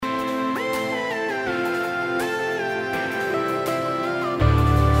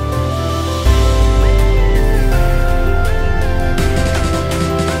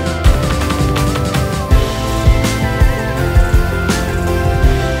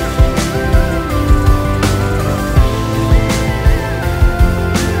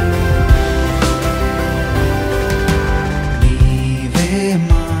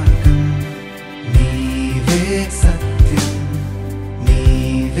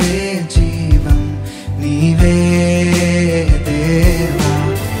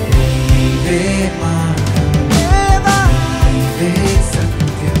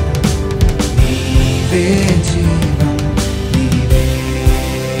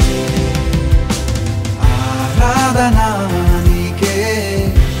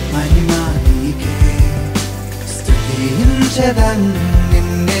స్తుతించెదన్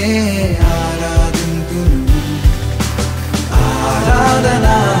నిన్నే ఆరాధింతును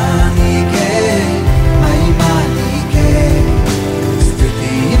ఆరాధనా నీకే మహిమా నీకే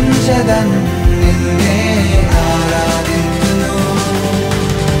స్తుతించెదన్ నిన్నే ఆరాధింతును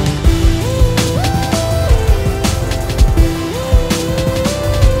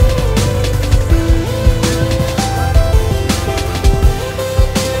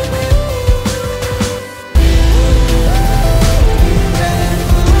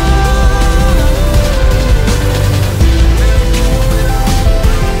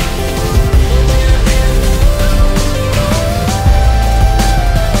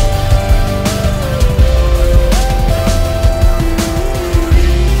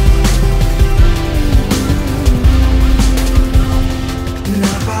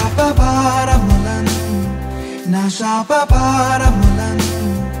నా శాపభారములను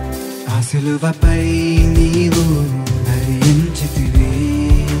ఆ సిలువపై నీవు భరించితివి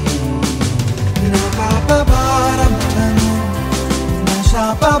నా పాపభారములను నా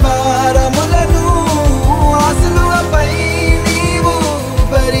శాపభారములను ఆ సిలువపై నీవు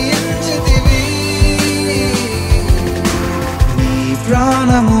భరించితివి నీ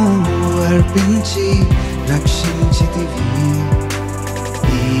ప్రాణము అర్పించి రక్షించితివి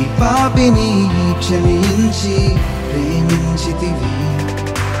ఈ పాపిని క్షమించి ప్రేమించితివి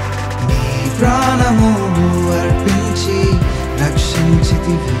నీ ప్రాణము అర్పించి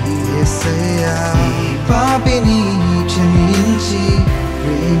రక్షించితివి యేసయ్యా ఈ పాపిని క్షమించి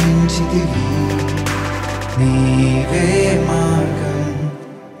ప్రేమించితివి నీవే మార్గం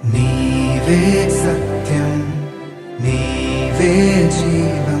నీవే సత్యం నీవే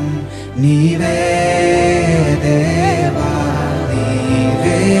జీవం నీవే దేవా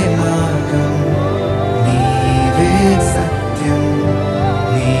నీవే మార్గం నీవే సత్యం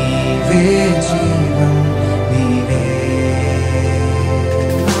నీవే జీవం నీవే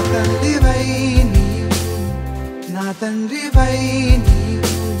నా తల్లివై నీవు నా తండ్రివై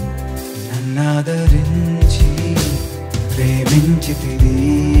నీవు నన్నాదరించి ప్రేమించితివి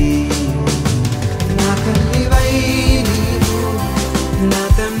నా తల్లివై నీవు నా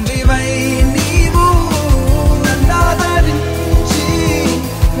తండ్రివై నీవు నన్నాదరించి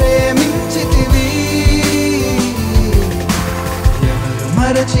ప్రేమించితివి ఎవరు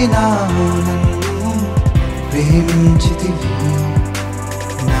మరచినా నన్ను ప్రేమించితివి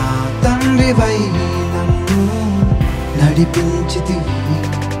నా తండ్రివై నన్ను నడిపించితివి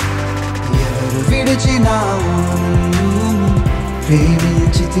ఎవరు విడిచినా నన్ను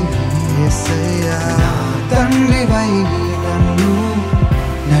ప్రేమించితివి యేసయ్యా నా తండ్రివై నన్ను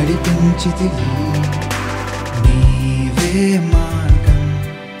నడిపించితివి నీవే మార్గం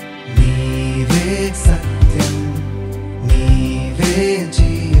నీవే సత్యం నీవే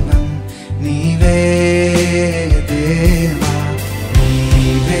జీవం నీవే దేవా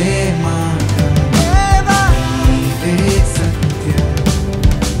నీవే మార్గం నీవే సత్యం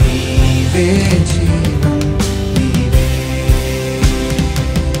నీవే జీవం